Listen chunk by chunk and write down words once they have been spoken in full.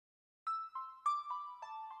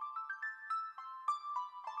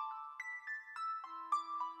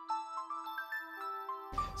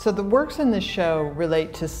So the works in this show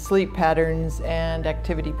relate to sleep patterns and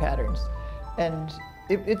activity patterns. And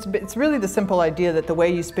it's really the simple idea that the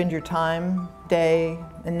way you spend your time, day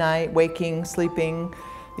and night, waking, sleeping,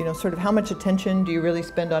 sort of how much attention do you really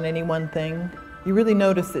spend on any one thing? You really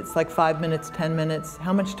notice it's like 5 minutes, 10 minutes.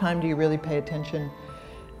 How much time do you really pay attention?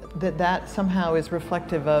 That somehow is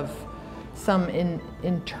reflective of some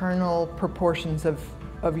internal proportions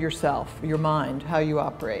of yourself, your mind, how you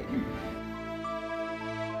operate.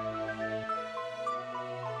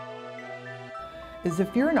 Is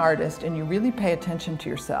if you're an artist and you really pay attention to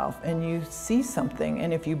yourself and you see something,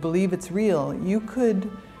 and if you believe it's real, you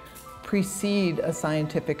could precede a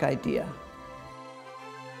scientific idea.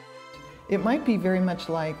 It might be very much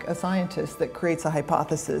like a scientist that creates a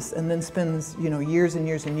hypothesis and then spends, years and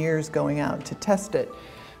years and years going out to test it.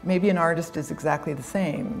 Maybe an artist is exactly the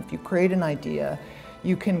same. If you create an idea,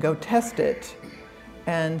 you can go test it.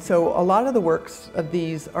 And so a lot of the works of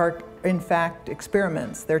these are, in fact,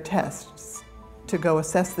 experiments. They're tests to go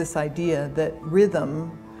assess this idea that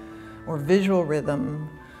rhythm, or visual rhythm,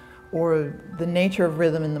 or the nature of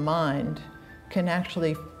rhythm in the mind can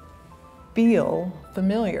actually feel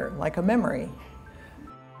familiar, like a memory.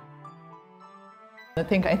 I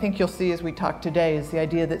think you'll see as we talk today is the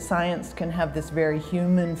idea that science can have this very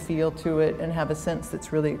human feel to it and have a sense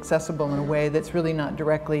that's really accessible in a way that's really not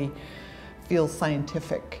directly feels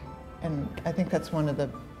scientific. And I think that's one of the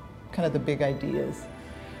kind of the big ideas.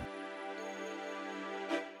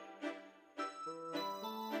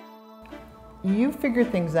 You figure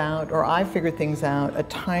things out, or I figure things out, a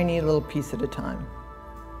tiny little piece at a time.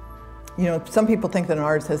 Some people think that an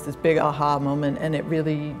artist has this big aha moment, and it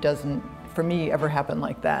really doesn't, for me, ever happen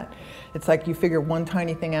like that. It's like you figure one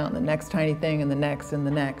tiny thing out, and the next tiny thing, and the next, and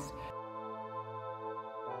the next.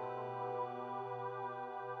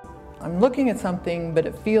 I'm looking at something, but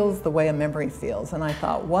it feels the way a memory feels, and I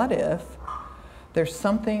thought, what if there's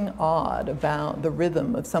something odd about the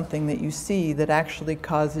rhythm of something that you see that actually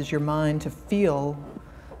causes your mind to feel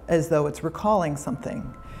as though it's recalling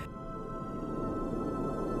something.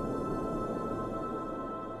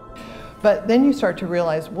 But then you start to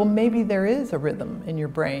realize, well, maybe there is a rhythm in your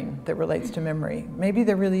brain that relates to memory. Maybe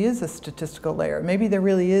there really is a statistical layer. Maybe there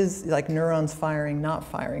really is like neurons firing, not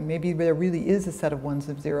firing. Maybe there really is a set of ones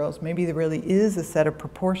and zeros. Maybe there really is a set of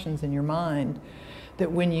proportions in your mind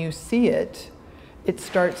that when you see it, it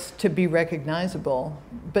starts to be recognizable,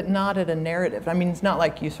 but not at a narrative. I mean, it's not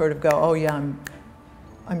like you sort of go, oh yeah,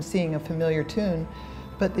 I'm seeing a familiar tune,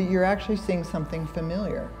 but that you're actually seeing something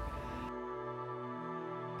familiar.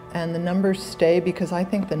 And the numbers stay because I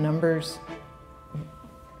think the numbers,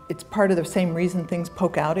 it's part of the same reason things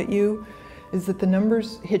poke out at you, is that the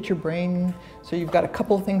numbers hit your brain, so you've got a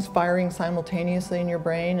couple of things firing simultaneously in your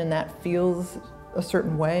brain, and that feels a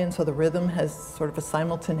certain way, and so the rhythm has sort of a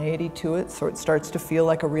simultaneity to it, so it starts to feel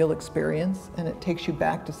like a real experience, and it takes you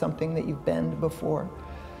back to something that you've been before.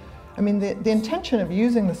 I mean, the intention of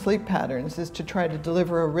using the sleep patterns is to try to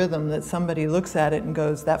deliver a rhythm that somebody looks at it and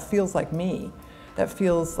goes, that feels like me. That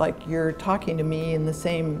feels like you're talking to me in the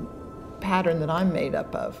same pattern that I'm made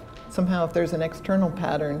up of. Somehow if there's an external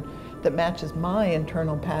pattern that matches my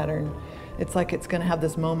internal pattern, it's like it's going to have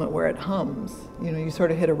this moment where it hums. You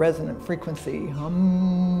sort of hit a resonant frequency,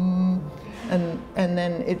 hum, and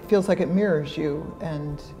then it feels like it mirrors you,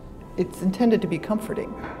 and it's intended to be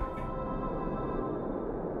comforting.